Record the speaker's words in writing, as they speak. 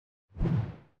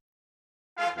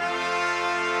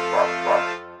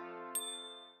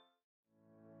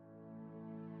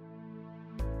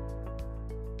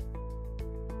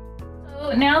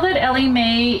So now that Ellie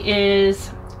Mae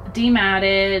is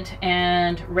dematted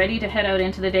and ready to head out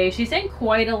into the day, she's in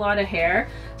quite a lot of hair.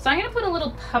 So I'm gonna put a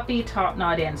little puppy top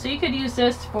knot in. So you could use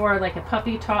this for like a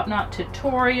puppy top knot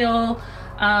tutorial,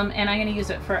 and I'm gonna use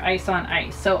it for ice on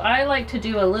ice. So I like to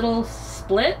do a little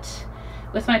split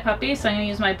with my puppy. So I'm gonna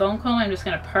use my bone comb. I'm just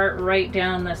gonna part right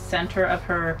down the center of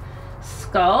her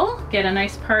skull, get a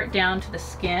nice part down to the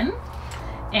skin.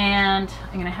 And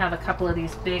I'm gonna have a couple of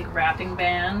these big wrapping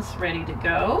bands ready to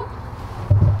go.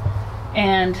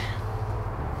 And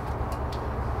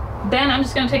then I'm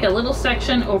just going to take a little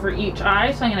section over each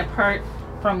eye. So I'm going to part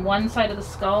from one side of the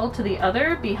skull to the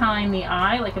other behind the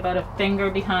eye, like about a finger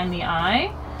behind the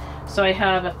eye. So I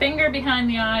have a finger behind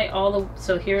the eye,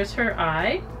 so here's her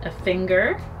eye, a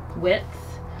finger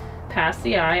width past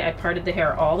the eye. I parted the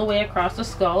hair all the way across the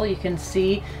skull. You can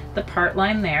see the part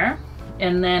line there.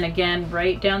 And then again,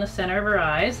 right down the center of her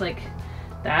eyes, like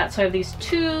that. So I have these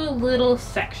two little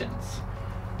sections.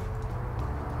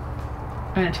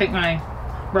 I'm going to take my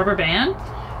rubber band,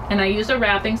 and I use a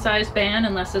wrapping size band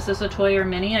unless this is a toy or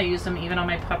mini. I use them even on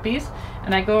my puppies,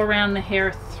 and I go around the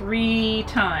hair 3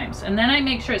 times, and then I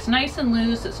make sure it's nice and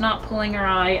loose, it's not pulling her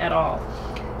eye at all.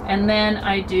 And then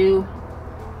I do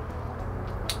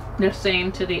the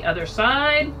same to the other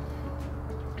side.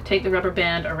 I take the rubber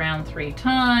band around 3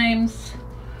 times,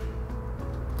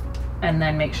 and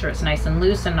then make sure it's nice and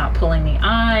loose and not pulling the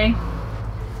eye.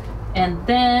 And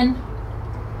then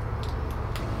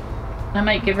I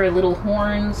might give her little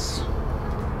horns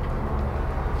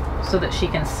so that she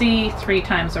can see 3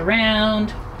 times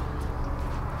around.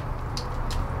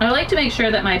 I like to make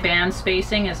sure that my band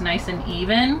spacing is nice and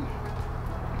even.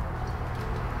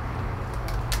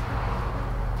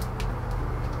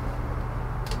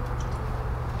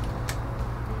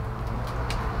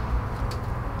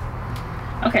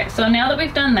 Okay, so now that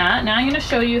we've done that, now I'm going to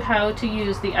show you how to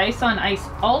use the Ice on Ice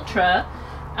Ultra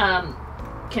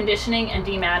conditioning and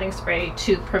dematting spray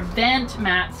to prevent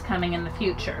mats coming in the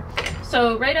future.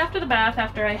 So right after the bath,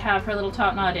 after I have her little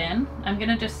top knot in, I'm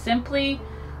gonna just simply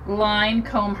line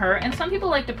comb her. And some people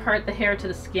like to part the hair to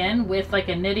the skin with like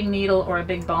a knitting needle or a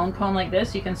big bone comb like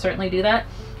this. You can certainly do that.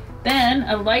 Then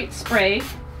a light spray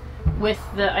with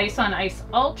the Ice on Ice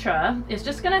Ultra is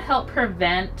just gonna help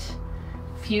prevent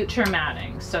future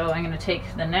matting. So I'm gonna take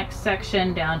the next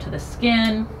section down to the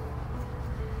skin,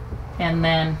 and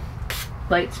then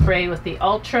light spray with the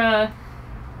Ultra.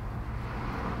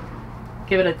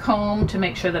 Give it a comb to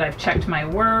make sure that I've checked my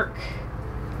work.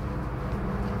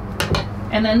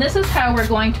 And then this is how we're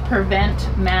going to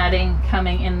prevent matting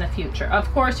coming in the future. Of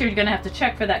course, you're gonna have to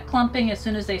check for that clumping. As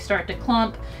soon as they start to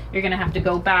clump, you're gonna have to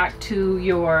go back to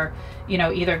your,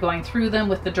 either going through them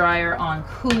with the dryer on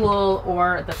cool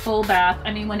or the full bath.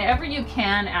 I mean, whenever you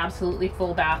can, absolutely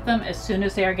full bath them as soon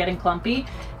as they are getting clumpy.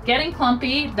 Getting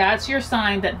clumpy, that's your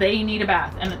sign that they need a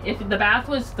bath. And if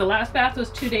the last bath was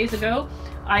 2 days ago,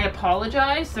 I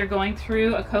apologize. They're going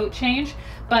through a coat change,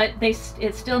 but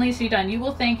it still needs to be done. You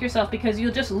will thank yourself because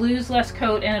you'll just lose less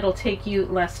coat and it'll take you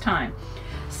less time.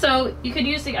 So you could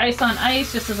use the Ice on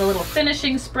Ice just as a little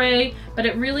finishing spray, but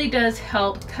it really does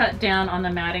help cut down on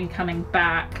the matting coming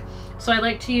back. So I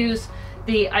like to use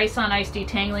the Ice on Ice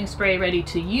detangling spray ready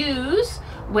to use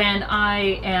when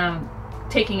I am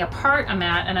taking apart a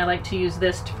mat, and I like to use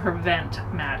this to prevent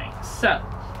matting. So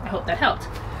I hope that helped.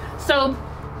 So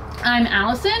I'm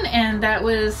Allison, and that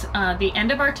was the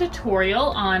end of our tutorial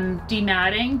on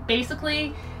dematting.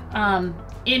 Basically,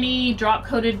 any drop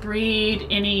coated breed,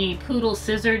 any poodle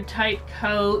scissored type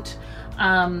coat,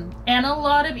 and a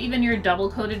lot of even your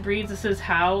double coated breeds, this is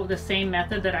how the same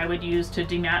method that I would use to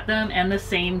demat them, and the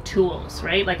same tools,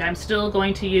 right? Like I'm still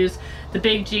going to use the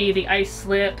Big G, the Ice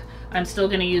Slip. I'm still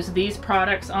going to use these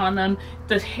products on them.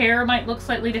 The hair might look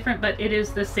slightly different, but it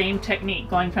is the same technique,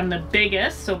 going from the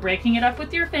biggest, so breaking it up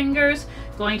with your fingers,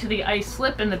 going to the Ice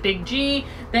Slip and the Big G,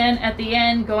 then at the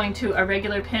end going to a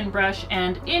regular pin brush,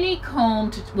 and any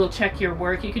comb will check your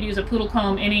work. You could use a poodle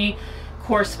comb, any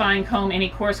coarse fine comb, any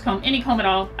coarse comb, any comb at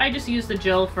all. I just use the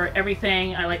Jill for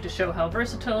everything. I like to show how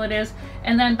versatile it is.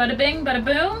 And then bada bing, bada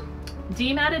boom,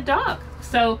 dematted dog.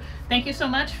 So thank you so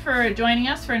much for joining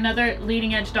us for another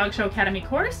Leading Edge Dog Show Academy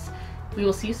course. We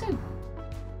will see you soon.